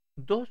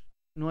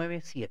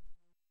297.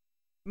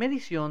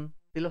 Medición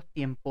de los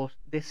tiempos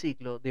de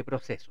ciclo de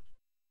procesos.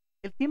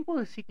 El tiempo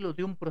de ciclo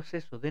de un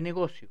proceso de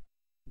negocio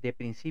de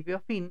principio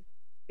a fin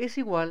es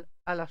igual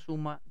a la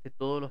suma de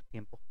todos los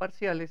tiempos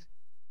parciales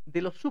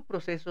de los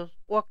subprocesos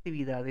o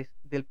actividades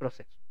del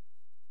proceso.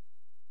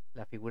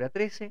 La figura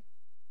 13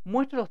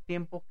 muestra los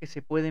tiempos que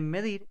se pueden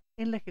medir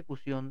en la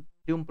ejecución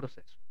de un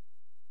proceso.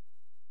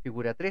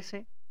 Figura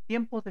 13.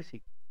 Tiempos de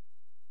ciclo.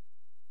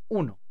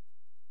 1.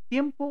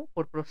 Tiempo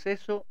por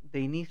proceso de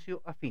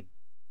inicio a fin.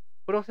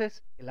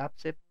 Process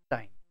elapsed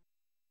time.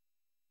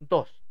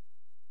 2.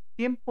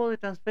 Tiempo de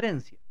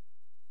transferencia.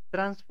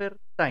 Transfer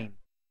time.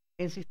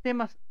 En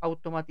sistemas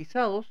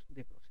automatizados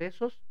de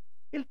procesos,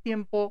 el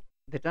tiempo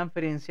de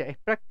transferencia es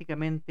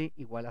prácticamente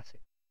igual a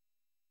 0.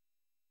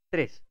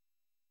 3.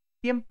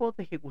 Tiempo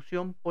de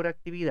ejecución por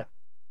actividad.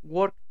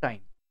 Work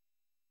time.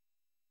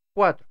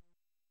 4.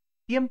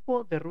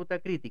 Tiempo de ruta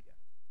crítica.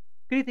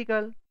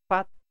 Critical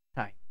path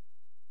time.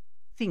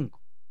 5.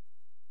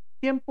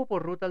 Tiempo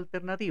por ruta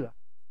alternativa.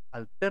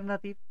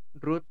 Alternative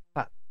route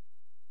path.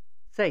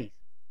 6.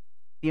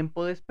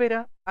 Tiempo de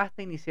espera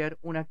hasta iniciar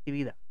una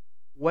actividad.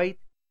 Wait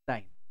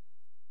time.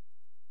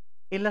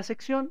 En la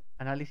sección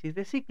Análisis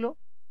de ciclo,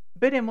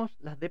 veremos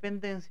las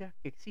dependencias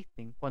que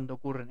existen cuando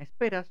ocurren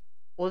esperas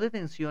o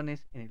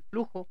detenciones en el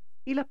flujo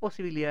y las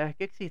posibilidades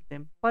que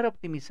existen para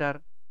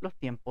optimizar los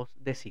tiempos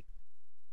de ciclo.